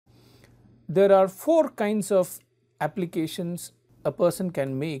There are 4 kinds of applications a person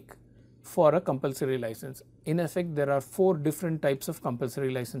can make for a compulsory license. In effect, there are 4 different types of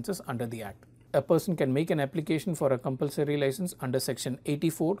compulsory licenses under the Act. A person can make an application for a compulsory license under section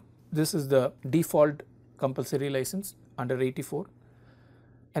 84. This is the default compulsory license under 84.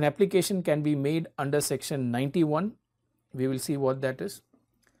 An application can be made under section 91. We will see what that is.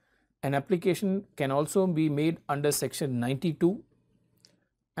 An application can also be made under section 92.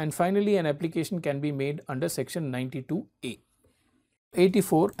 And finally, an application can be made under section 92A.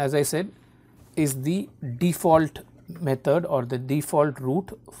 84, as I said, is the default method or the default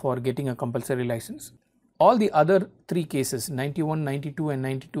route for getting a compulsory license. All the other 3 cases, 91, 92 and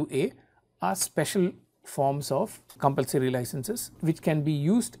 92A, are special forms of compulsory licenses which can be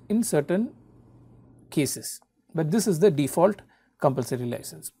used in certain cases. But this is the default compulsory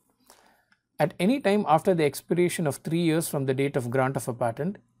license. At any time after the expiration of 3 years from the date of grant of a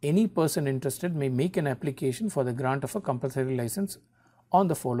patent, any person interested may make an application for the grant of a compulsory license on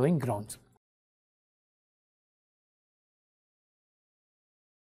the following grounds.